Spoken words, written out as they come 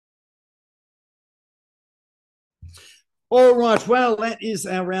All right, well, that is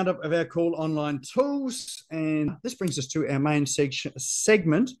our roundup of our Call Online tools. And this brings us to our main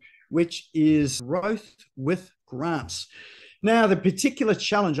segment, which is growth with grants. Now, the particular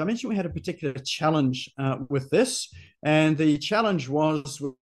challenge, I mentioned we had a particular challenge with this, and the challenge was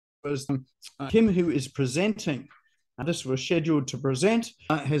Kim, who is presenting. This was scheduled to present,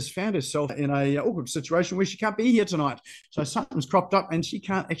 has found herself in a awkward situation where she can't be here tonight. So something's cropped up and she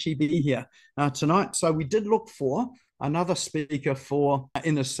can't actually be here tonight. So we did look for another speaker for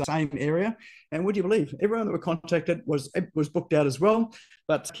in the same area. And would you believe, everyone that we contacted was booked out as well.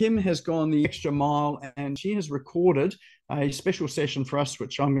 But Kim has gone the extra mile and she has recorded a special session for us,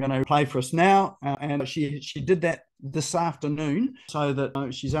 which I'm going to play for us now. And she did that this afternoon so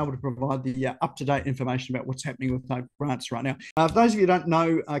that she's able to provide the up-to-date information about what's happening with no grants right now. For those of you who don't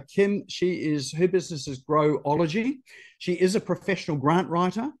know, Kim, her business is Growology. She is a professional grant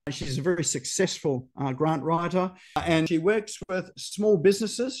writer. She's a very successful grant writer, and she works with small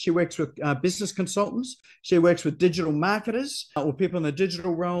businesses. She works with business consultants. She works with digital marketers or people in the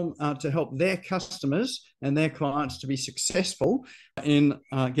digital realm to help their customers and their clients to be successful in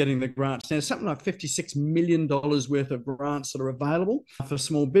getting the grants. Now, something like $56 million worth of grants that are available for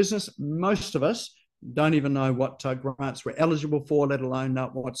small business. Most of us don't even know what grants we're eligible for, let alone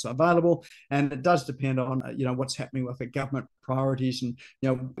know what's available. And it does depend on what's happening with the government priorities and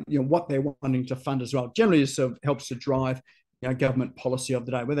what they're wanting to fund as well. Generally, this sort of helps to drive government policy of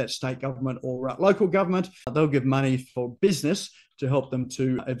the day, whether it's state government or local government. They'll give money for business to help them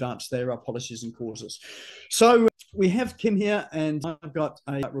to advance their policies and causes. So we have Kim here, and I've got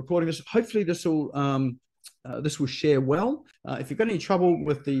a recording of this. Hopefully this will share well. If you've got any trouble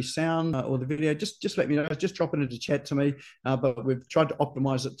with the sound or the video, just let me know. Just drop it into chat to me. But we've tried to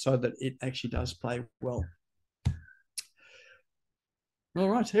optimize it so that it actually does play well. All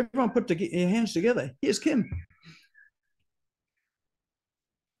right, everyone put your hands together. Here's Kim.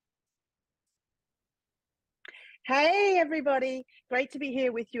 Hey everybody, great to be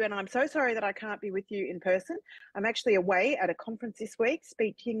here with you, and I'm so sorry that I can't be with you in person. I'm actually away at a conference this week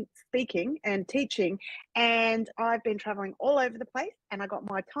speaking and teaching, and I've been traveling all over the place and I got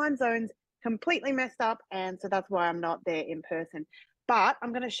my time zones completely messed up, and so that's why I'm not there in person. But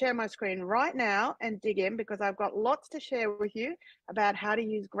I'm going to share my screen right now and dig in because I've got lots to share with you about how to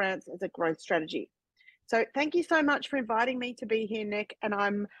use grants as a growth strategy. So thank you so much for inviting me to be here, Nick. And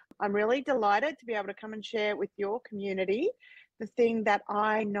I'm really delighted to be able to come and share with your community the thing that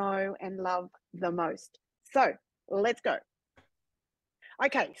I know and love the most. So let's go.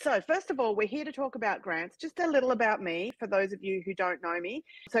 Okay, so first of all, we're here to talk about grants. Just a little about me for those of you who don't know me.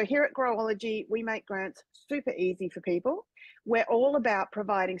 So here at Growology, we make grants super easy for people. We're all about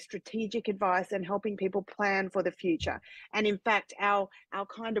providing strategic advice and helping people plan for the future. And in fact, our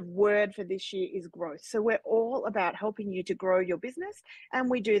kind of word for this year is growth. So we're all about helping you to grow your business, and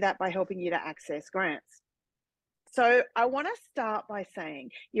we do that by helping you to access grants. So I want to start by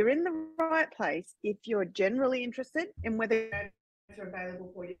saying you're in the right place if you're generally interested in whether grants are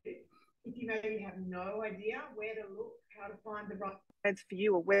available for you. If you maybe have no idea where to look, how to find the right grants for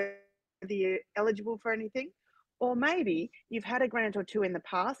you, or whether you're eligible for anything. Or maybe you've had a grant or two in the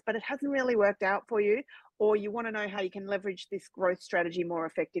past, but it hasn't really worked out for you, or you want to know how you can leverage this growth strategy more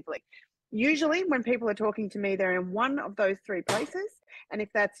effectively. Usually when people are talking to me, they're in one of those three places. And if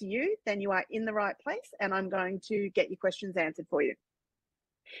that's you, then you are in the right place, and I'm going to get your questions answered for you.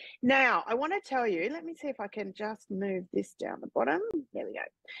 Now, I want to tell you, let me see if I can just move this down the bottom. There we go.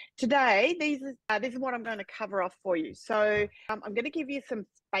 Today, this is what I'm going to cover off for you. So I'm going to give you some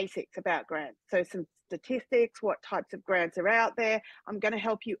basics about grants. So some statistics, what types of grants are out there. I'm going to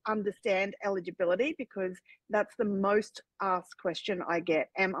help you understand eligibility because that's the most asked question I get.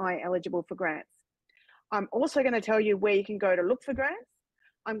 Am I eligible for grants? I'm also going to tell you where you can go to look for grants.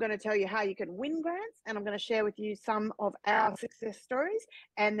 I'm going to tell you how you can win grants, and I'm going to share with you some of our success stories.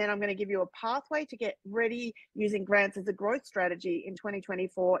 And then I'm going to give you a pathway to get ready using grants as a growth strategy in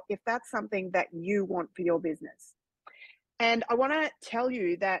 2024, if that's something that you want for your business. And I want to tell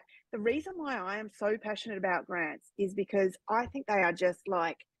you that the reason why I am so passionate about grants is because I think they are just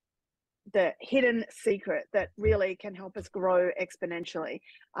like the hidden secret that really can help us grow exponentially.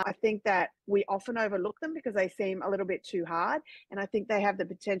 I think that we often overlook them because they seem a little bit too hard, and I think they have the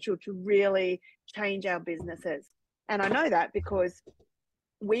potential to really change our businesses. And I know that because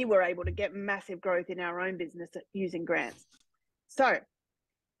we were able to get massive growth in our own business using grants. So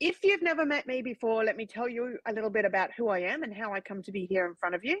if you've never met me before, let me tell you a little bit about who I am and how I come to be here in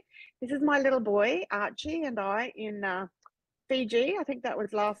front of you. This is my little boy, Archie, and I in Fiji. I think that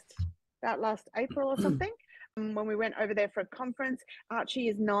was last April or something. when we went over there for a conference. Archie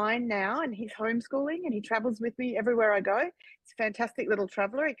is 9 now and he's homeschooling and he travels with me everywhere I go. He's a fantastic little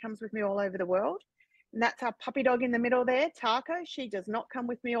traveler. He comes with me all over the world. And that's our puppy dog in the middle there, Taco. She does not come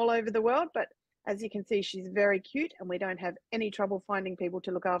with me all over the world, but as you can see, she's very cute and we don't have any trouble finding people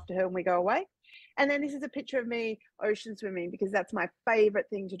to look after her when we go away. And then this is a picture of me ocean swimming, because that's my favorite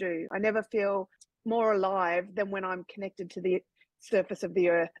thing to do. I never feel more alive than when I'm connected to the surface of the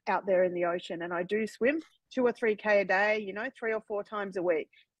earth out there in the ocean. And I do swim 2 or 3K a day, 3 or 4 times a week.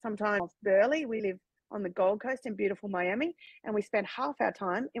 Sometimes Burleigh, we live on the Gold Coast in beautiful Miami, and we spend half our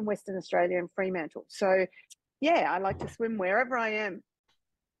time in Western Australia in Fremantle. So yeah, I like to swim wherever I am.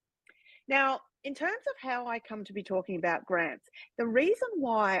 Now, in terms of how I come to be talking about grants, the reason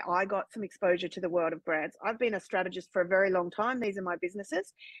why I got some exposure to the world of grants, I've been a strategist for a very long time. These are my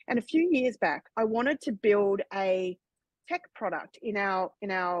businesses. And a few years back, I wanted to build a tech product in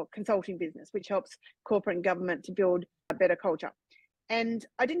our consulting business, which helps corporate and government to build a better culture. And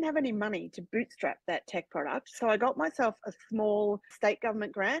I didn't have any money to bootstrap that tech product. So I got myself a small state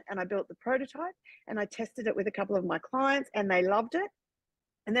government grant and I built the prototype and I tested it with a couple of my clients and they loved it.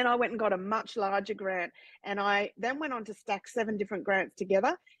 And then I went and got a much larger grant. And I then went on to stack 7 different grants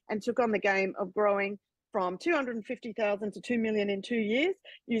together and took on the game of growing from 250,000 to 2 million in 2 years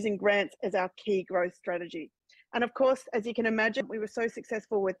using grants as our key growth strategy. And of course, as you can imagine, we were so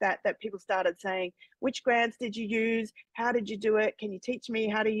successful with that people started saying, which grants did you use? How did you do it? Can you teach me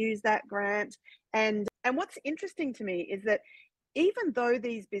how to use that grant? And what's interesting to me is that even though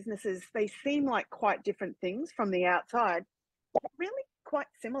these businesses, they seem like quite different things from the outside, they're really quite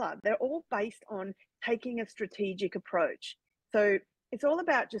similar. They're all based on taking a strategic approach. So it's all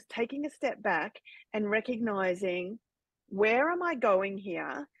about just taking a step back and recognizing, where am I going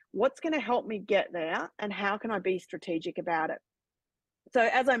here? What's going to help me get there? And how can I be strategic about it? So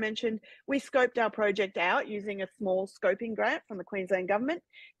as I mentioned, we scoped our project out using a small scoping grant from the Queensland government.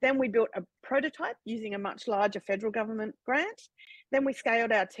 Then we built a prototype using a much larger federal government grant. Then we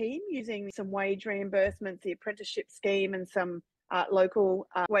scaled our team using some wage reimbursements, the apprenticeship scheme, and some local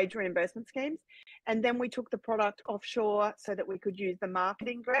wage reimbursement schemes. And then we took the product offshore so that we could use the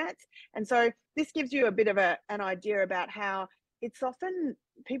marketing grants. And so this gives you a bit of an idea about how it's often,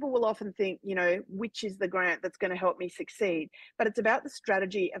 people will often think, which is the grant that's going to help me succeed? But it's about the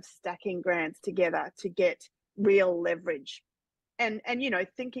strategy of stacking grants together to get real leverage and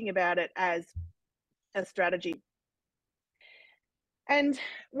thinking about it as a strategy. And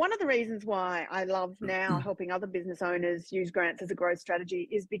one of the reasons why I love now helping other business owners use grants as a growth strategy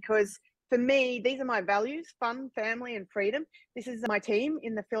is because for me, these are my values: fun, family, and freedom. This is my team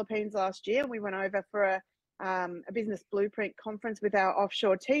in the Philippines last year. We went over for a business blueprint conference with our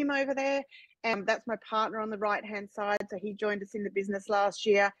offshore team over there. And that's my partner on the right-hand side. So he joined us in the business last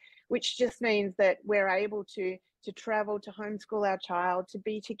year, which just means that we're able to travel, to homeschool our child, to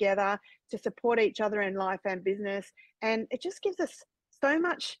be together, to support each other in life and business. And it just gives us so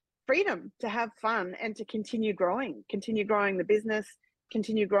much freedom to have fun and to continue growing the business,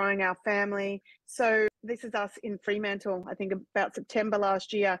 continue growing our family. So this is us in Fremantle, I think about September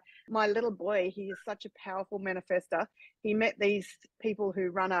last year. My little boy, he is such a powerful manifester. He met these people who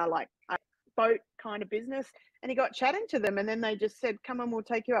run a boat kind of business and he got chatting to them and then they just said, come on, we'll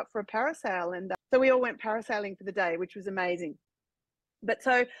take you up for a parasail. And so we all went parasailing for the day, which was amazing. But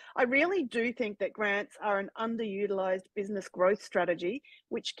so I really do think that grants are an underutilized business growth strategy,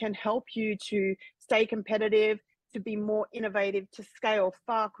 which can help you to stay competitive, to be more innovative, to scale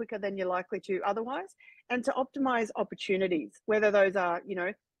far quicker than you're likely to otherwise, and to optimize opportunities, whether those are,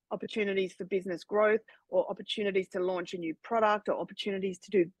 opportunities for business growth or opportunities to launch a new product or opportunities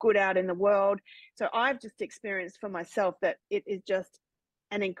to do good out in the world. So I've just experienced for myself that it is just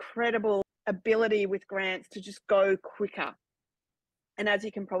an incredible ability with grants to just go quicker. And as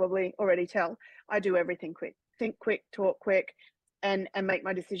you can probably already tell, I do everything quick, think quick, talk quick, and make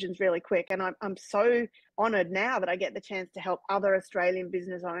my decisions really quick. And I'm so honoured now that I get the chance to help other Australian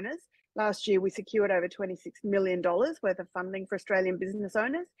business owners. Last year, we secured over $26 million worth of funding for Australian business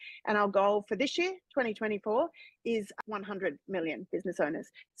owners. And our goal for this year, 2024, is 100 million business owners.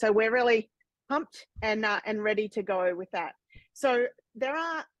 So we're really pumped and ready to go with that. So there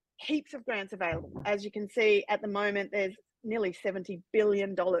are heaps of grants available. As you can see at the moment, there's nearly $70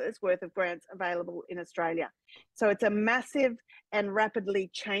 billion worth of grants available in Australia. So it's a massive and rapidly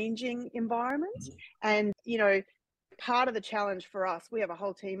changing environment. And, part of the challenge for us, we have a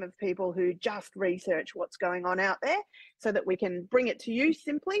whole team of people who just research what's going on out there so that we can bring it to you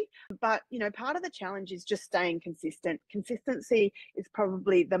simply. But, part of the challenge is just staying consistent. Consistency is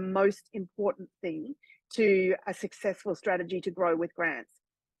probably the most important thing to a successful strategy to grow with grants.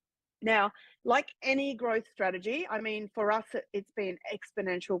 Now, like any growth strategy, I mean, for us, it's been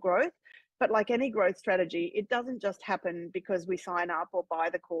exponential growth, but like any growth strategy, it doesn't just happen because we sign up or buy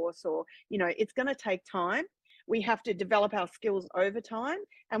the course or, it's going to take time. We have to develop our skills over time,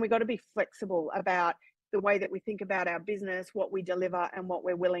 and we've got to be flexible about the way that we think about our business, what we deliver, and what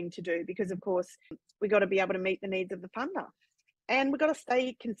we're willing to do, because of course, we've got to be able to meet the needs of the funder. And we've got to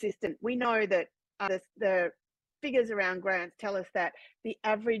stay consistent. We know that the figures around grants tell us that the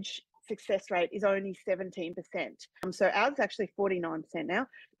average success rate is only 17%. So ours is actually 49% now.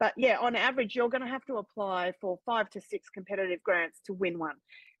 But yeah, on average, you're going to have to apply for 5 to 6 competitive grants to win one.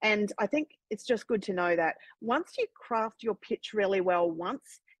 And I think it's just good to know that once you craft your pitch really well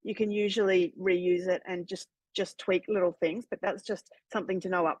once, you can usually reuse it and just tweak little things, but that's just something to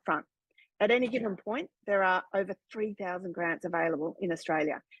know up front. At any given point, there are over 3,000 grants available in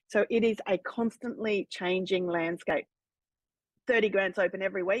Australia. So it is a constantly changing landscape. 30 grants open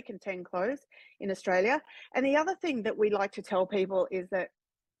every week and 10 close in Australia. And the other thing that we like to tell people is that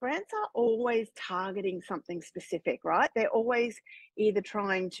grants are always targeting something specific, right? They're always either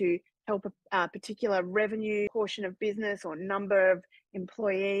trying to help a particular revenue portion of business or number of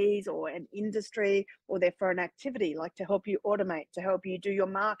employees or an industry, or they're for an activity like to help you automate, to help you do your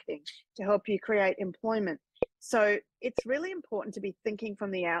marketing, to help you create employment. So it's really important to be thinking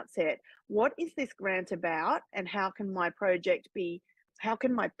from the outset, what is this grant about, and how can my pitch be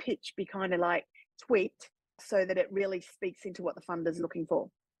kind of like tweaked so that it really speaks into what the funder's looking for.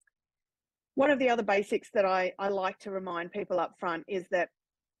 One of the other basics that I like to remind people up front is that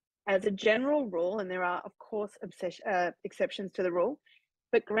as a general rule, and there are of course exceptions to the rule,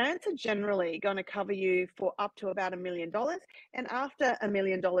 but grants are generally going to cover you for up to about $1 million. And after $1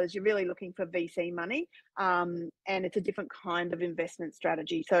 million, you're really looking for VC money. And it's a different kind of investment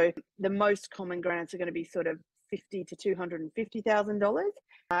strategy. So the most common grants are going to be sort of $50,000 to $250,000.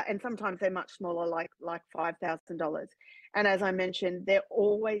 And sometimes they're much smaller, like $5,000. And as I mentioned, they're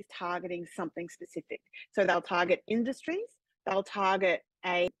always targeting something specific. So they'll target industries, they'll target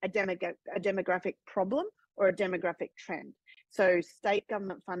a demographic problem or a demographic trend. So state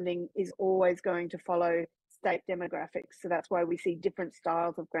government funding is always going to follow state demographics. So that's why we see different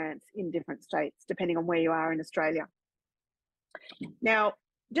styles of grants in different states, depending on where you are in Australia. Now,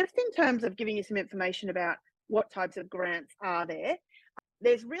 just in terms of giving you some information about what types of grants are there,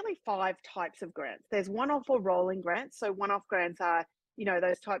 there's really 5 types of grants. There's one-off or rolling grants. So one-off grants are,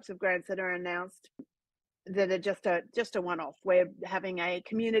 those types of grants that are announced that are just a one-off. We're having a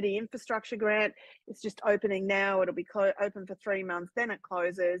community infrastructure grant. It's just opening now. It'll be open for 3 months, then it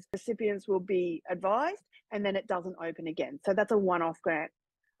closes. Recipients will be advised, and then it doesn't open again. So that's a one-off grant.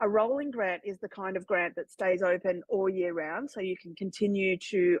 A rolling grant is the kind of grant that stays open all year round, so you can continue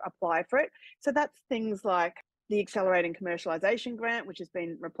to apply for it. So that's things like the Accelerating Commercialisation Grant, which has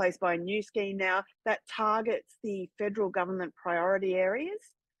been replaced by a new scheme now that targets the federal government priority areas,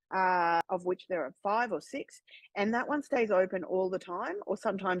 of which there are 5 or 6, and that one stays open all the time, or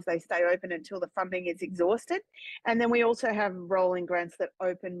sometimes they stay open until the funding is exhausted. And then we also have rolling grants that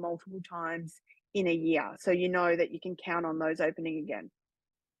open multiple times in a year, so you know that you can count on those opening again.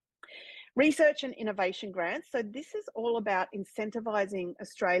 Research and innovation grants. So this is all about incentivizing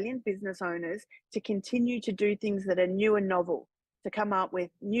Australian business owners to continue to do things that are new and novel, to come up with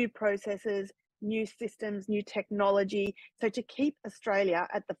new processes, new systems, new technology, so to keep Australia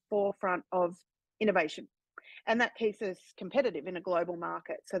at the forefront of innovation. And that keeps us competitive in a global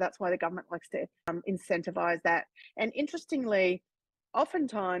market. So that's why the government likes to incentivize that. And interestingly,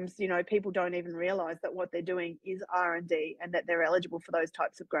 oftentimes, people don't even realize that what they're doing is R&D and that they're eligible for those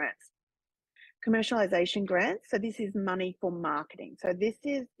types of grants. Commercialisation grants. So this is money for marketing. So this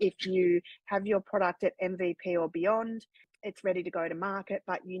is if you have your product at MVP or beyond, it's ready to go to market,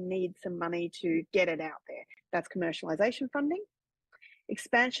 but you need some money to get it out there. That's commercialisation funding.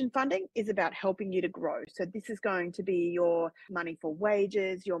 Expansion funding is about helping you to grow. So this is going to be your money for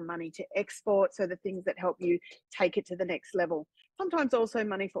wages, your money to export, so the things that help you take it to the next level. Sometimes also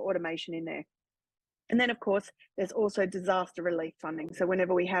money for automation in there. And then, of course, there's also disaster relief funding. So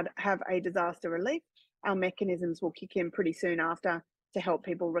whenever we have a disaster relief, our mechanisms will kick in pretty soon after to help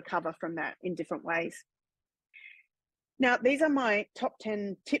people recover from that in different ways. Now, these are my top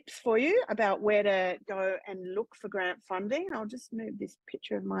 10 tips for you about where to go and look for grant funding. I'll just move this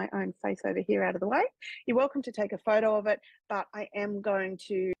picture of my own face over here out of the way. You're welcome to take a photo of it, but I am going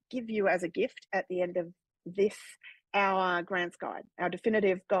to give you as a gift at the end of this our grants guide, our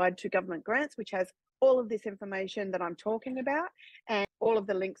definitive guide to government grants, which has all of this information that I'm talking about and all of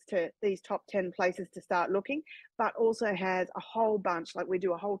the links to these top 10 places to start looking, but also has a whole bunch, like we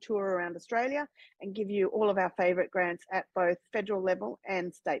do a whole tour around Australia and give you all of our favorite grants at both federal level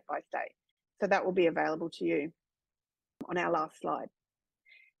and state by state. So that will be available to you on our last slide.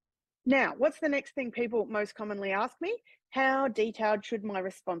 Now, what's the next thing people most commonly ask me? How detailed should my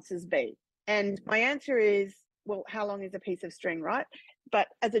responses be? And my answer is, well, how long is a piece of string, right? But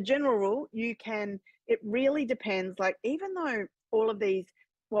as a general rule, it really depends. Like, even though all of these,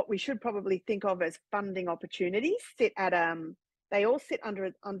 what we should probably think of as funding opportunities, they all sit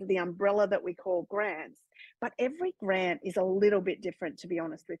under the umbrella that we call grants. But every grant is a little bit different, to be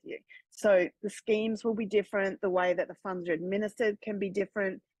honest with you. So the schemes will be different. The way that the funds are administered can be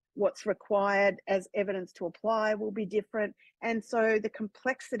different. What's required as evidence to apply will be different. And so the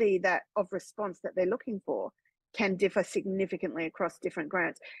complexity of response that they're looking for can differ significantly across different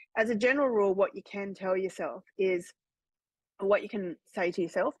grants. As a general rule, what you can tell yourself is, or what you can say to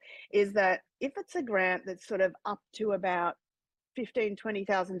yourself is that if it's a grant that's sort of up to about $15,000,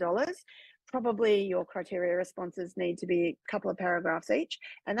 $20,000, probably your criteria responses need to be a couple of paragraphs each.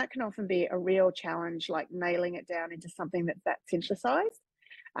 And that can often be a real challenge, like nailing it down into something that's that synthesized.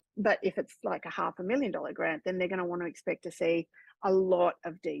 But if it's like a $500,000 grant, then they're going to want to expect to see a lot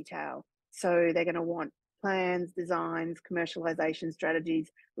of detail. So they're going to want plans, designs, commercialization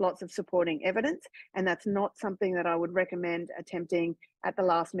strategies, lots of supporting evidence. And that's not something that I would recommend attempting at the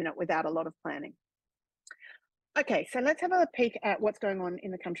last minute without a lot of planning. Okay, so let's have a peek at what's going on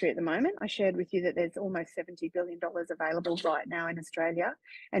in the country at the moment. I shared with you that there's almost $70 billion available right now in Australia.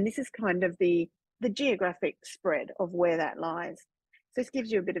 And this is kind of the geographic spread of where that lies. So this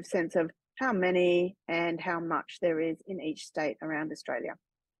gives you a bit of sense of how many and how much there is in each state around Australia.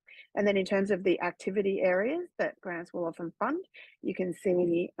 And then in terms of the activity areas that grants will often fund, you can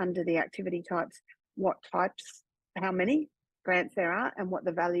see under the activity types what types, how many grants there are and what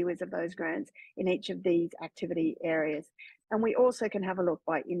the value is of those grants in each of these activity areas. And we also can have a look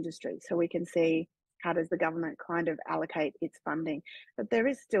by industry, so we can see how does the government kind of allocate its funding. But there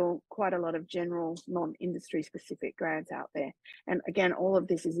is still quite a lot of general non-industry specific grants out there. And again, all of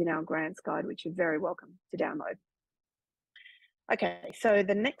this is in our grants guide, which you're very welcome to download. Okay, so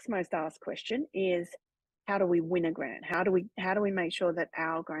the next most asked question is, how do we win a grant? How do we make sure that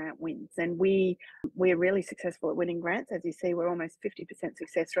our grant wins? And we're really successful at winning grants. As you see, we're almost 50%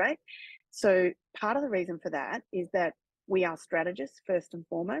 success rate. So part of the reason for that is that we are strategists first and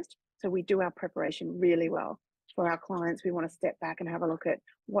foremost. So we do our preparation really well. For our clients, we want to step back and have a look at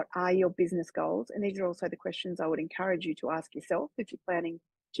what are your business goals? And these are also the questions I would encourage you to ask yourself if you're planning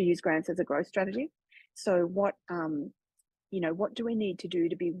to use grants as a growth strategy. So what do we need to do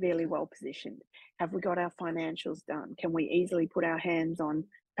to be really well positioned? Have we got our financials done? Can we easily put our hands on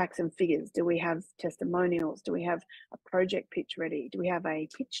facts and figures? Do we have testimonials? Do we have a project pitch ready? Do we have a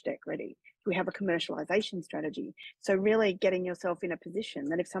pitch deck ready? Do we have a commercialization strategy? So really getting yourself in a position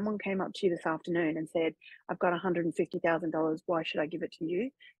that if someone came up to you this afternoon and said, I've got $150,000, why should I give it to you?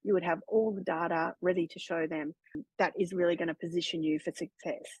 You would have all the data ready to show them. That is really going to position you for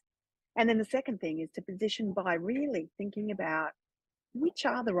success. And then the second thing is to position by really thinking about which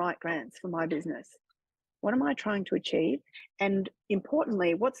are the right grants for my business. What am I trying to achieve? And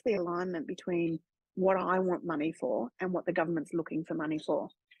importantly, what's the alignment between what I want money for and what the government's looking for money for?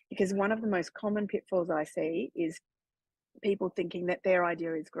 Because one of the most common pitfalls I see is people thinking that their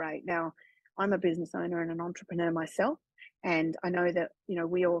idea is great. Now, I'm a business owner and an entrepreneur myself. And I know that,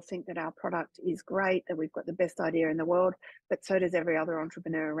 we all think that our product is great, that we've got the best idea in the world, but so does every other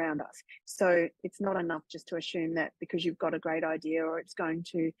entrepreneur around us. So it's not enough just to assume that because you've got a great idea or it's going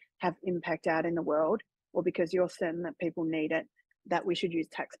to have impact out in the world, or because you're certain that people need it, that we should use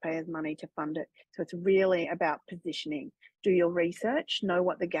taxpayers' money to fund it. So it's really about positioning. Do your research, know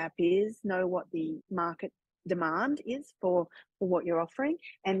what the gap is, know what the market demand is for what you're offering,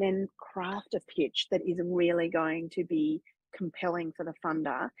 and then craft a pitch that is really going to be compelling for the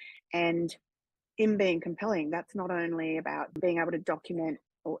funder. And in being compelling, that's not only about being able to document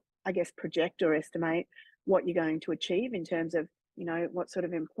or project or estimate what you're going to achieve in terms of, what sort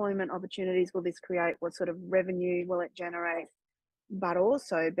of employment opportunities will this create, what sort of revenue will it generate, but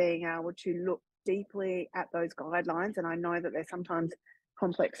also being able to look deeply at those guidelines. And I know that they're sometimes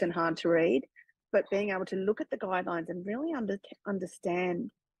complex and hard to read, but being able to look at the guidelines and really understand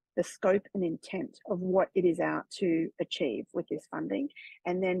the scope and intent of what it is out to achieve with this funding,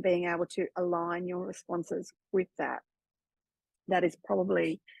 and then being able to align your responses with that. That is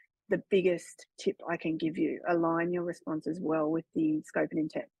probably the biggest tip I can give you. Align your responses well with the scope and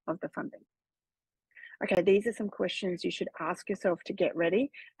intent of the funding. Okay, these are some questions you should ask yourself to get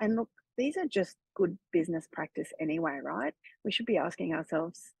ready. And look, these are just good business practice anyway, right? We should be asking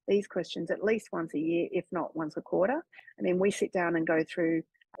ourselves these questions at least once a year, if not once a quarter. I mean, we sit down and go through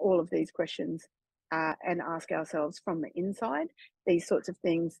all of these questions and ask ourselves from the inside these sorts of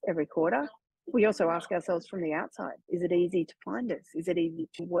things every quarter. We also ask ourselves from the outside, is it easy to find us? Is it easy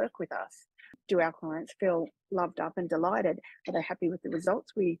to work with us? Do our clients feel loved up and delighted? Are they happy with the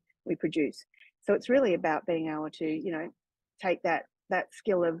results we produce? So it's really about being able to, you know, take that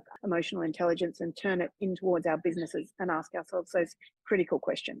skill of emotional intelligence and turn it in towards our businesses and ask ourselves those critical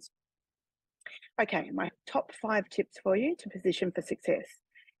questions. Okay, my top 5 tips for you to position for success.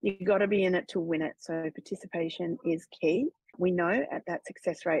 You've got to be in it to win it. So participation is key. We know at that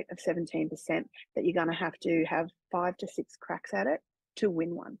success rate of 17% that you're going to have 5 to 6 cracks at it to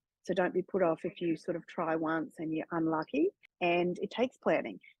win one. So don't be put off if you sort of try once and you're unlucky. And it takes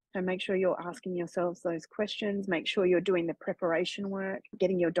planning. So make sure you're asking yourselves those questions. Make sure you're doing the preparation work,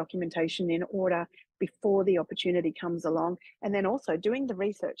 getting your documentation in order before the opportunity comes along. And then also doing the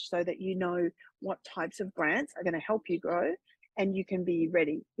research so that you know what types of grants are going to help you grow and you can be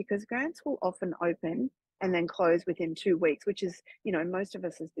ready, because grants will often open and then close within 2 weeks, which is, you know, most of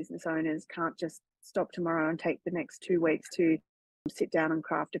us as business owners can't just stop tomorrow and take the next 2 weeks to sit down and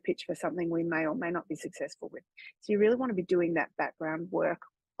craft a pitch for something we may or may not be successful with. So you really want to be doing that background work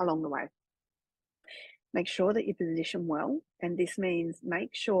along the way. Make sure that you position well, and this means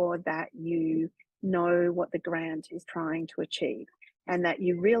make sure that you know what the grant is trying to achieve and that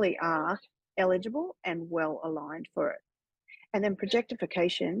you really are eligible and well aligned for it. And then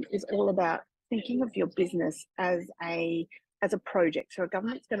projectification is all about thinking of your business as a project. So a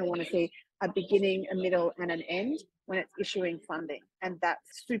government's going to want to see a beginning, a middle, and an end when it's issuing funding. And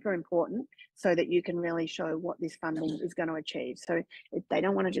that's super important so that you can really show what this funding is going to achieve. So if they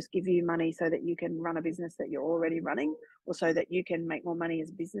don't want to just give you money so that you can run a business that you're already running or so that you can make more money as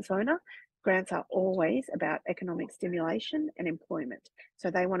a business owner. Grants are always about economic stimulation and employment.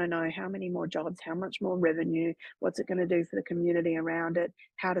 So they want to know how many more jobs, how much more revenue, what's it going to do for the community around it,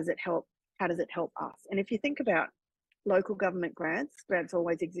 how does it help us? And if you think about local government grants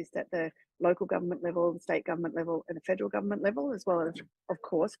always exist at the local government level, the state government level, and the federal government level, as well as, of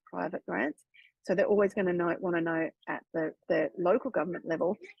course, private grants. So they're always going to want to know at the local government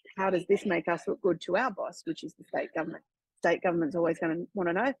level, how does this make us look good to our boss, which is the state government. State government's always going to want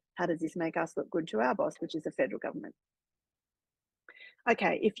to know, how does this make us look good to our boss, which is the federal government.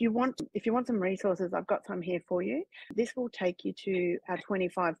 Okay, if you want some resources, I've got some here for you. This will take you to our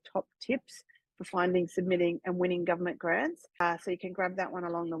 25 top tips for finding, submitting and winning government grants. So you can grab that one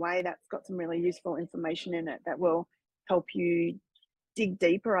along the way. That's got some really useful information in it that will help you dig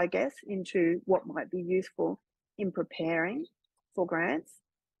deeper, I guess, into what might be useful in preparing for grants.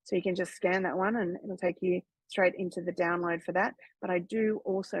 So you can just scan that one and it'll take you straight into the download for that. But I do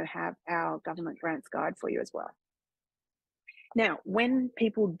also have our government grants guide for you as well. Now, when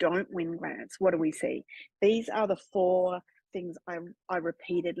people don't win grants, what do we see? These are the 4 things I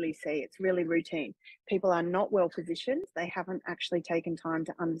repeatedly see. It's really routine. People are not well positioned. They haven't actually taken time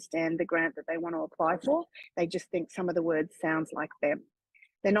to understand the grant that they want to apply for. They just think some of the words sounds like them.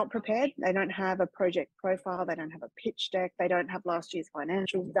 They're not prepared. They don't have a project profile. They don't have a pitch deck. They don't have last year's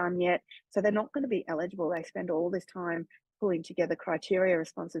financials done yet. So they're not going to be eligible. They spend all this time pulling together criteria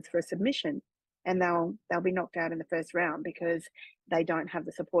responses for a submission, and they'll be knocked out in the first round because they don't have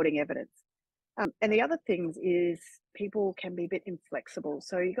the supporting evidence. And the other things is people can be a bit inflexible.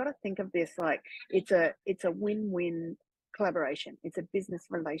 So you got to think of this like it's a win-win collaboration. It's a business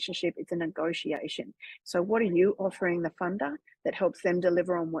relationship. It's a negotiation. So what are you offering the funder that helps them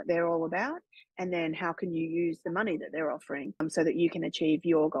deliver on what they're all about? And then how can you use the money that they're offering so that you can achieve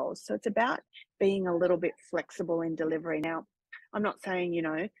your goals? So it's about being a little bit flexible in delivery. Now, I'm not saying, you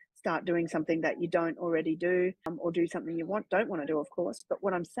know, start doing something that you don't already do or do something you don't want to do, of course. But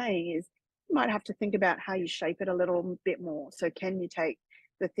what I'm saying is you might have to think about how you shape it a little bit more. So can you take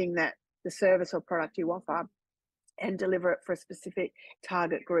the thing that the service or product you offer and deliver it for a specific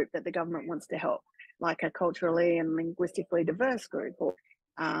target group that the government wants to help, like a culturally and linguistically diverse group,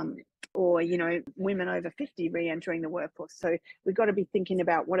 or you know, women over 50 re-entering the workforce. So we've got to be thinking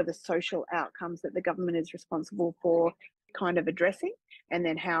about what are the social outcomes that the government is responsible for kind of addressing, and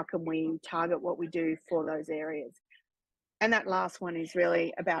then how can we target what we do for those areas. And that last one is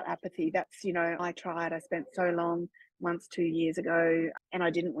really about apathy. That's, you know, I spent so long, once 2 years ago, and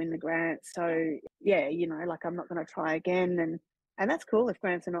I didn't win the grant. So yeah, you know, like I'm not going to try again. And that's cool if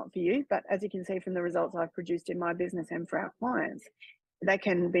grants are not for you. But as you can see from the results I've produced in my business and for our clients, they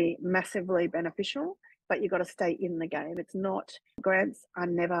can be massively beneficial. but you've got to stay in the game. It's not, grants are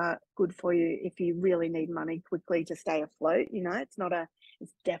never good for you if you really need money quickly to stay afloat. You know, it's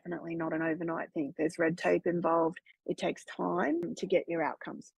definitely not an overnight thing. There's red tape involved. It takes time to get your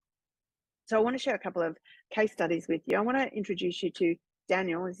outcomes. So I want to share a couple of case studies with you. I want to introduce you to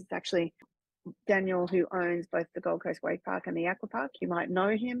Daniel. This is actually Daniel, who owns both the Gold Coast Wake Park and the Aqua Park. You might know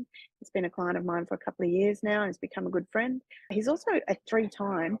him. He's been a client of mine for a couple of years now and has become a good friend. He's also a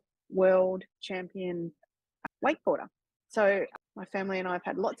 3-time world champion wakeboarder. So my family and I have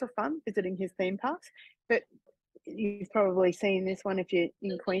had lots of fun visiting his theme parks, but you've probably seen this one if you're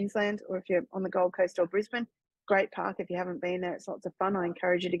in Queensland or if you're on the Gold Coast or Brisbane. Great park. If you haven't been there, it's lots of fun. I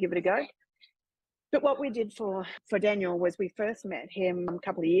encourage you to give it a go. But what we did for Daniel was we first met him a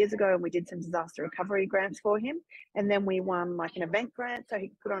couple of years ago and we did some disaster recovery grants for him. And then we won like an event grant so he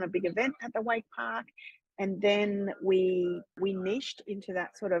could put on a big event at the wake park. And then we niched into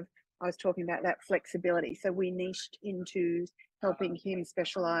that sort of, I was talking about that flexibility. So we niched into helping him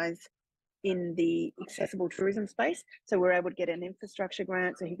specialize in the accessible tourism space. So we're able to get an infrastructure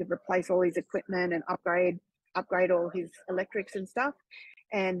grant so he could replace all his equipment and upgrade all his electrics and stuff.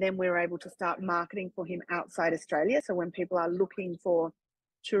 And then we were able to start marketing for him outside Australia. So when people are looking for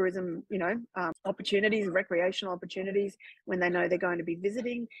tourism, opportunities, recreational opportunities, when they know they're going to be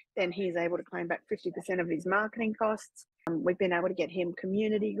visiting, then he's able to claim back 50% of his marketing costs. We've been able to get him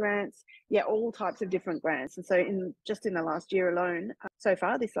community grants, all types of different grants. And so in the last year alone, so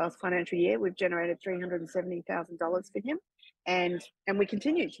far this last financial year, we've generated $370,000 for him. And we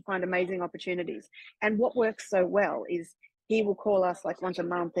continue to find amazing opportunities. And what works so well is he will call us like once a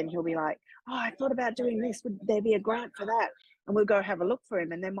month and he'll be like, oh, I thought about doing this. Would there be a grant for that? And we'll go have a look for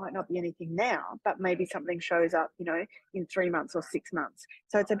him. And there might not be anything now, but maybe something shows up, in 3 months or 6 months.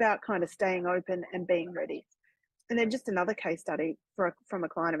 So it's about kind of staying open and being ready. And then just another case study from a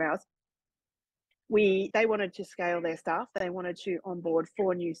client of ours. They wanted to scale their staff. They wanted to onboard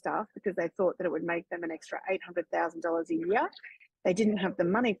 4 new staff because they thought that it would make them an extra $800,000 a year. They didn't have the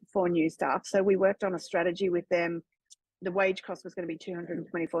money for 4 new staff. So we worked on a strategy with them. The wage cost was going to be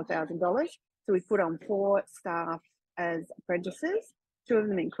 $224,000. So we put on 4 staff as apprentices, 2 of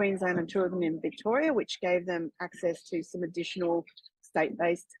them in Queensland and 2 of them in Victoria, which gave them access to some additional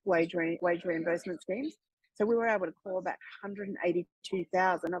state-based wage reimbursement schemes. So we were able to claw back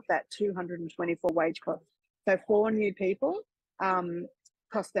 $182,000 of that $224 wage cost. So 4 new people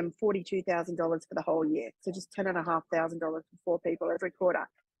cost them $42,000 for the whole year. So just $10,500 for 4 people every quarter.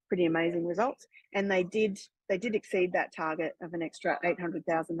 Pretty amazing results. And they did exceed that target of an extra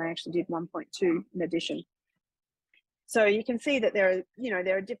 $800,000. They actually did 1.2 in addition. So you can see that there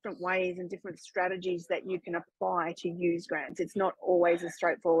are different ways and different strategies that you can apply to use grants. It's not always as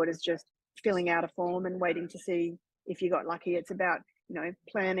straightforward as just filling out a form and waiting to see if you got lucky. It's about,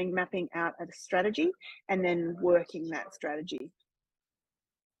 planning, mapping out a strategy and then working that strategy.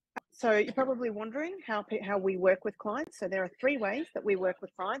 So you're probably wondering how we work with clients. So there are 3 ways that we work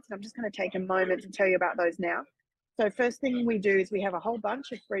with clients, and I'm just going to take a moment to tell you about those now. So first thing we do is we have a whole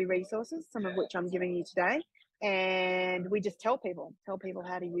bunch of free resources, some of which I'm giving you today, and we just tell people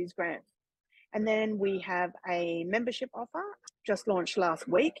how to use grants. And then we have a membership offer just launched last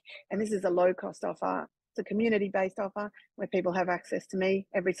week, and this is a low-cost offer. It's a community-based offer where people have access to me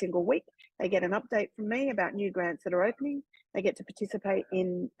every single week. They get an update from me about new grants that are opening. They get to participate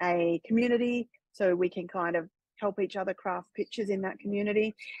in a community so we can kind of help each other craft pitches in that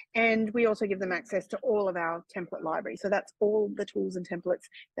community. And we also give them access to all of our template library. So that's all the tools and templates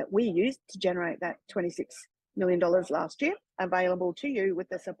that we used to generate that $26 million last year, available to you with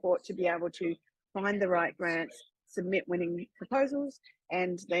the support to be able to find the right grants, submit winning proposals,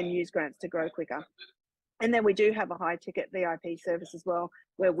 and then use grants to grow quicker. And then we do have a high ticket VIP service as well,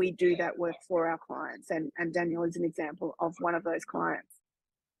 where we do that work for our clients. And Daniel is an example of one of those clients.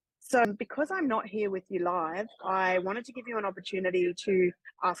 So because I'm not here with you live, I wanted to give you an opportunity to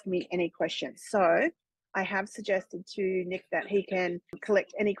ask me any questions. So I have suggested to Nick that he can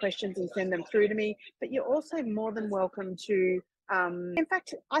collect any questions and send them through to me, but you're also more than welcome to, in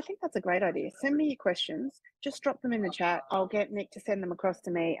fact, I think that's a great idea. Send me your questions, just drop them in the chat. I'll get Nick to send them across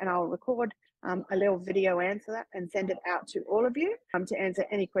to me and I'll record a little video answer that and send it out to all of you to answer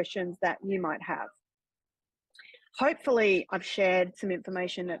any questions that you might have. Hopefully I've shared some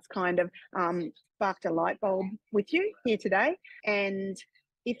information that's kind of sparked a light bulb with you here today. And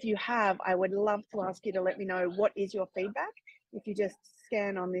if you have, I would love to ask you to let me know what is your feedback. If you just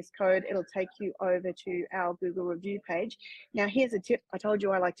scan on this code, it'll take you over to our Google review page. Now, here's a tip. I told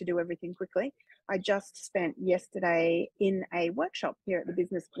you I like to do everything quickly. I just spent yesterday in a workshop here at the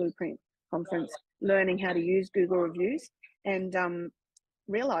Business Blueprint Conference learning how to use Google reviews. And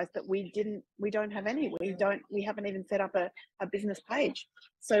realized that we don't have any. We haven't even set up a business page.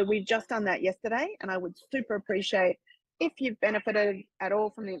 So we've just done that yesterday, and I would super appreciate if you've benefited at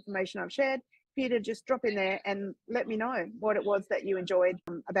all from the information I've shared, for you to just drop in there and let me know what it was that you enjoyed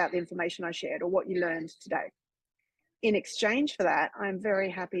about the information I shared or what you learned today. In exchange for that, I'm very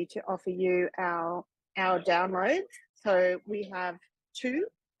happy to offer you our downloads. So we have 2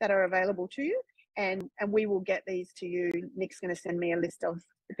 that are available to you, and we will get these to you. Nick's going to send me a list of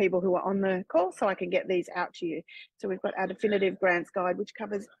the people who are on the call so I can get these out to you. So we've got our definitive grants guide, which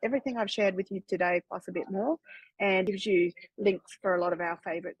covers everything I've shared with you today plus a bit more, and gives you links for a lot of our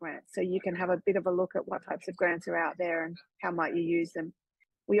favorite grants. So you can have a bit of a look at what types of grants are out there and how might you use them.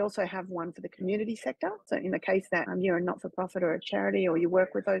 We also have one for the community sector. So in the case that you're a not-for-profit or a charity, or you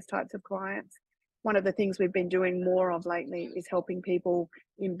work with those types of clients, one of the things we've been doing more of lately is helping people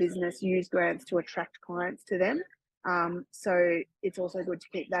in business use grants to attract clients to them. So it's also good to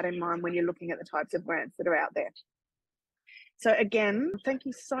keep that in mind when you're looking at the types of grants that are out there. So again, thank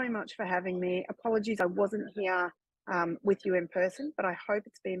you so much for having me. Apologies I wasn't here with you in person, but I hope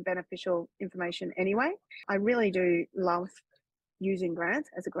it's been beneficial information anyway. I really do love using grants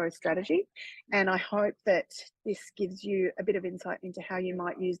as a growth strategy, and I hope that this gives you a bit of insight into how you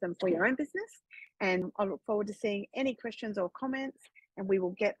might use them for your own business. And I look forward to seeing any questions or comments, and we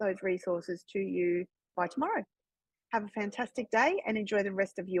will get those resources to you by tomorrow. Have a fantastic day and enjoy the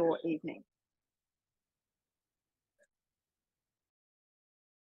rest of your evening.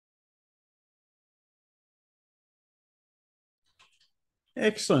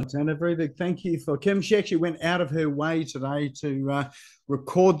 Excellent, and a very big thank you for Kim. She actually went out of her way today to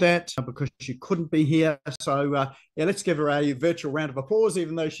record that because she couldn't be here. So yeah, let's give her a virtual round of applause,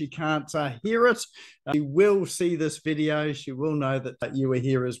 even though she can't hear it. She will see this video. She will know that you were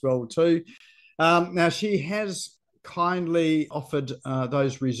here as well too. Now, she has kindly offered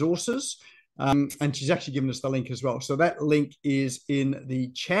those resources, and she's actually given us the link as well. So that link is in the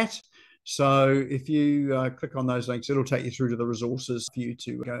chat. So if you click on those links, it'll take you through to the resources for you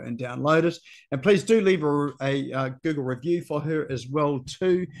to go and download it. And please do leave her a Google review for her as well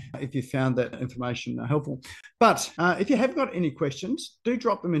too, if you found that information helpful. But if you have got any questions, do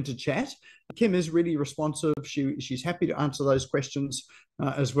drop them into chat. Kim is really responsive. She's happy to answer those questions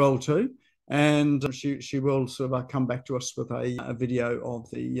as well too. And she will sort of come back to us with a video of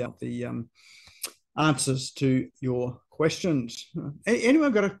the answers to your questions.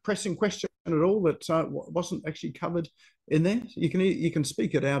 Anyone got a pressing question at all that wasn't actually covered in there? You can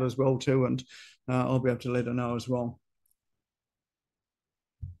speak it out as well too, and I'll be able to let her know as well.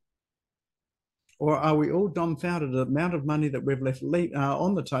 Or are we all dumbfounded at the amount of money that we've left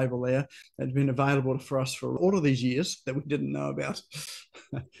on the table there that's been available for us for all of these years that we didn't know about?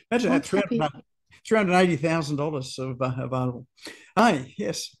 Imagine that, $380,000 available. Hey,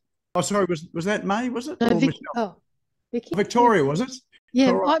 yes. Oh, sorry, was that May, was it? No, Vicky. Victoria, was it?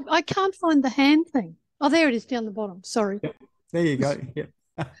 Yeah, I can't find the hand thing. Oh, there it is down the bottom. Sorry. Yep. There you go. Yep.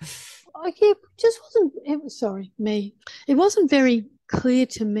 Yeah, just wasn't, sorry, me. It wasn't very clear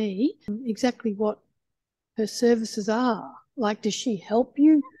to me exactly what her services are. Like, does she help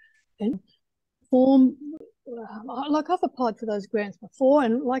you and form, like I've applied for those grants before,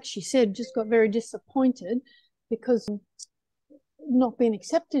 and like she said, just got very disappointed because not being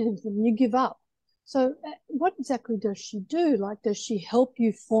accepted into them, you give up. So what exactly does she do? Like, does she help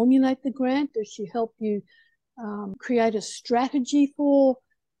you formulate the grant? Does she help you create a strategy for,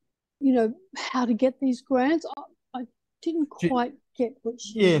 how to get these grants? I didn't quite get what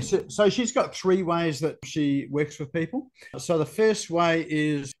she... Yes, so she's got 3 ways that she works with people. So the first way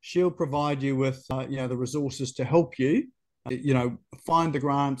is she'll provide you with, the resources to help you, find the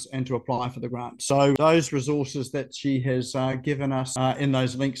grants and to apply for the grants. So those resources that she has given us in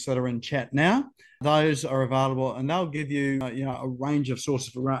those links that are in chat now, those are available, and they'll give you, a range of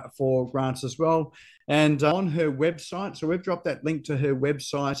sources for grants as well. And on her website, so we've dropped that link to her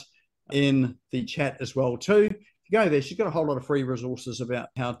website in the chat as well too. If you go there, she's got a whole lot of free resources about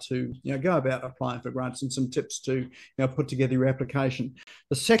how to, go about applying for grants and some tips to, put together your application.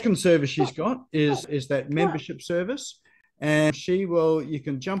 The second service she's got is that membership service. And you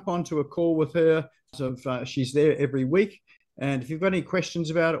can jump onto a call with her. So she's there every week. And if you've got any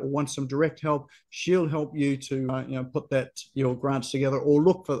questions about it or want some direct help, she'll help you to, put your grants together or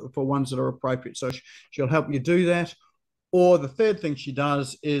look for ones that are appropriate. So she'll help you do that. Or the third thing she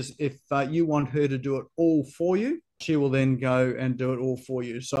does is if you want her to do it all for you, she will then go and do it all for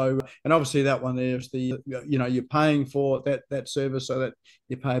you. So, and obviously that one there's the, you're paying for that service, so that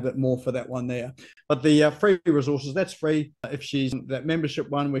you pay a bit more for that one there. But the free resources, that's free. If she's that membership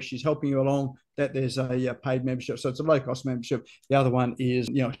one where she's helping you along, that there's a paid membership. So it's a low cost membership. The other one is,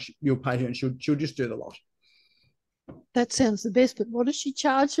 you'll pay her and she'll just do the lot. That sounds the best, but what does she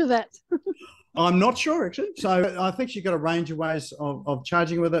charge for that? I'm not sure, actually. So I think she's got a range of ways of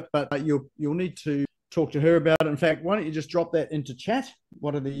charging with it, but you'll need to talk to her about it. In fact, why don't you just drop that into chat?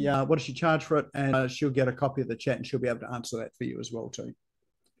 What does she charge for it? And she'll get a copy of the chat and she'll be able to answer that for you as well too.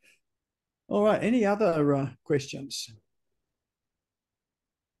 All right. Any other questions?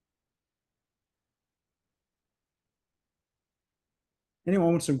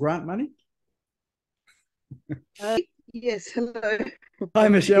 Anyone want some grant money? Yes, hello. Hi,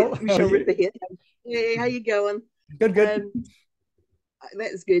 Michelle. Michelle Ripper here. Hey, how you going? Good.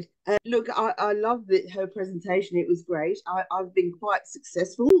 That's good. Look, I love her presentation. It was great. I've been quite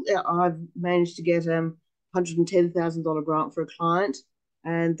successful. I've managed to get $110,000 grant for a client,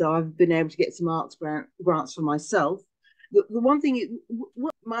 and I've been able to get some arts grants for myself. The one thing,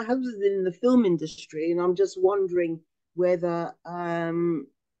 my husband's in the film industry, and I'm just wondering whether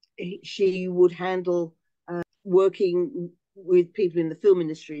she would handle working with people in the film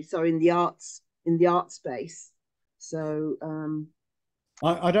industry, so in the arts space. So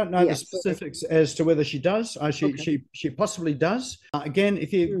I don't know the specifics as to whether she does. She possibly does. Again,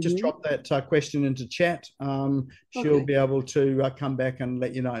 if you just drop that question into chat, she'll be able to come back and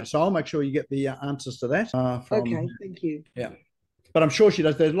let you know. So I'll make sure you get the answers to that. Okay, thank you. Yeah, but I'm sure she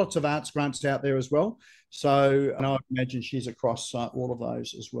does. There's lots of arts grants out there as well. So and I imagine she's across all of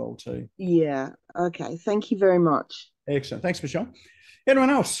those as well too. Yeah. Okay. Thank you very much. Excellent. Thanks, Michelle. Anyone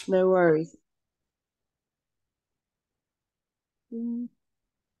else? No worries. The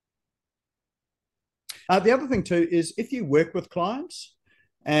other thing too is if you work with clients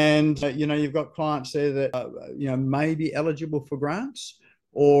and you've got clients there that may be eligible for grants,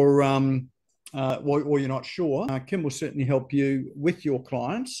 or you're not sure, Kim will certainly help you with your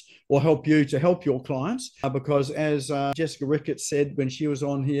clients, or help you to help your clients, because as Jessica Ricketts said when she was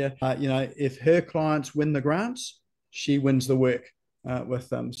on here, if her clients win the grants, she wins the work with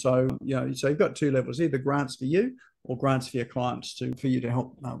them. So so you've got two levels: either grants for you or grants for your clients for you to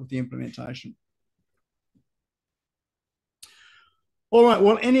help with the implementation. All right.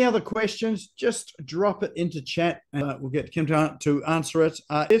 Well, any other questions, just drop it into chat and we'll get Kim to answer it.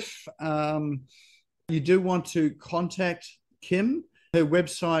 If you do want to contact Kim, her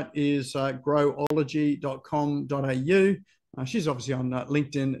website is growology.com.au. She's obviously on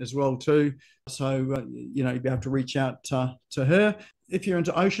LinkedIn as well too. So, you'll be able to reach out to her. If you're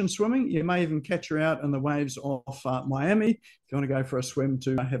into ocean swimming, you may even catch her out in the waves off Miami. If you want to go for a swim,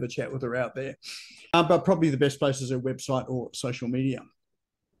 to have a chat with her out there. But probably the best place is her website or social media.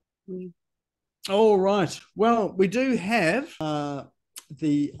 All right. Well, we do have a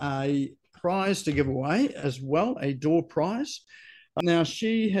prize to give away as well, a door prize. Now,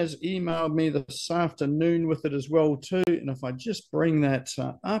 she has emailed me this afternoon with it as well too. And if I just bring that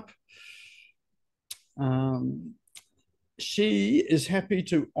up, she is happy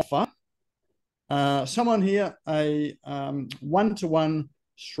to offer someone here a one-to-one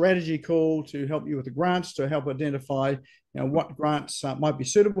strategy call to help you with the grants, to help identify what grants might be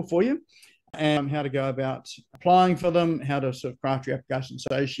suitable for you, and how to go about applying for them, how to sort of craft your application.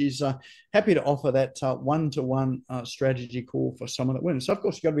 So she's happy to offer that one-to-one strategy call for someone that wins. So of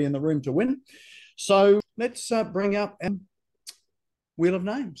course you've got to be in the room to win. So let's bring up Wheel of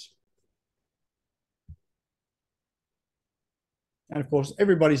Names. And of course,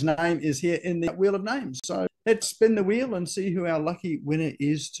 everybody's name is here in the Wheel of Names. So let's spin the wheel and see who our lucky winner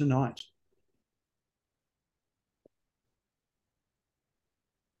is tonight.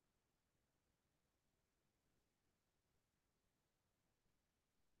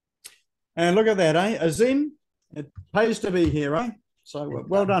 And look at that, eh? Azim, it pays to be here, eh? So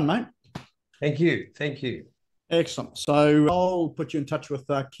well done, mate. Thank you. Thank you. Excellent. So I'll put you in touch with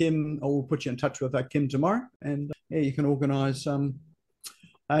Kim, or we'll put you in touch with Kim tomorrow, and you can organise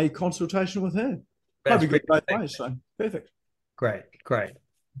a consultation with her. Probably good both ways, so perfect. Great.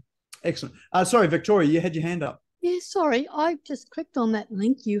 Excellent. Sorry, Victoria, you had your hand up. Yeah, sorry. I just clicked on that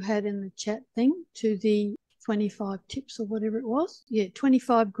link you had in the chat thing to the 25 tips or whatever it was. Yeah,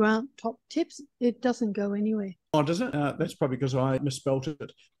 25 grant top tips. It doesn't go anywhere. Oh, does it? That's probably because I misspelled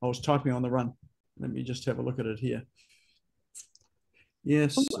it. I was typing on the run. Let me just have a look at it here.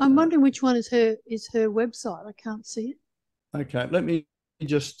 Yes. I'm wondering which one is her website. I can't see it. Okay, let me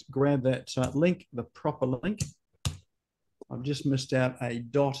just grab that link, the proper link. I've just missed out a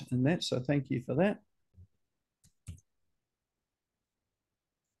dot in that, so thank you for that.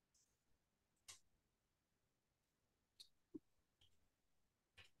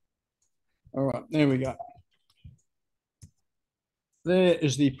 All right, there we go. There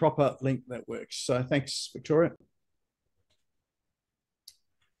is the proper link that works. So thanks, Victoria.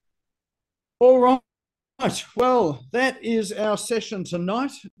 All right. Well, that is our session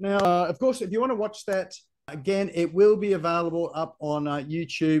tonight. Now, of course, if you want to watch that again, it will be available up on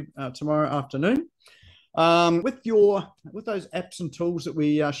YouTube tomorrow afternoon. With those apps and tools that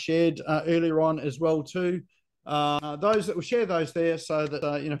we shared earlier on as well too. Those that will share those there, so that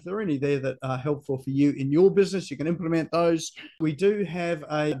if there are any there that are helpful for you in your business, you can implement those. We do have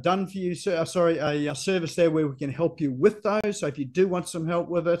a done for you, a service there where we can help you with those. So if you do want some help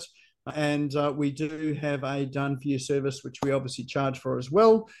with it, and we do have a done for you service, which we obviously charge for as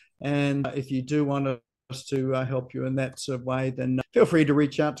well. And if you do want us to help you in that sort of way, then feel free to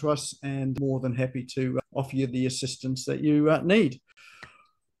reach out to us, and more than happy to offer you the assistance that you need.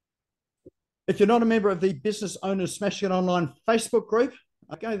 If you're not a member of the Business Owners Smashing It Online Facebook group,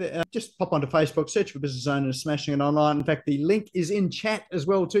 go there, just pop onto Facebook, search for Business Owners Smashing It Online. In fact, the link is in chat as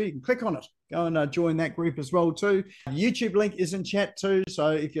well too. You can click on it, go and join that group as well too. The YouTube link is in chat too. So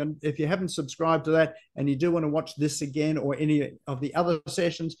if you haven't subscribed to that and you do want to watch this again or any of the other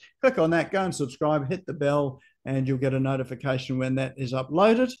sessions, click on that, go and subscribe, hit the bell, and you'll get a notification when that is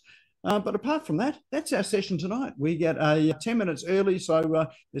uploaded. But apart from that, that's our session tonight. We get 10 minutes early, so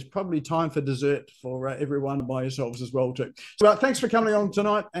there's probably time for dessert for everyone by yourselves as well too. So thanks for coming along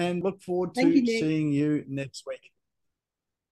tonight, and look forward to seeing you next week.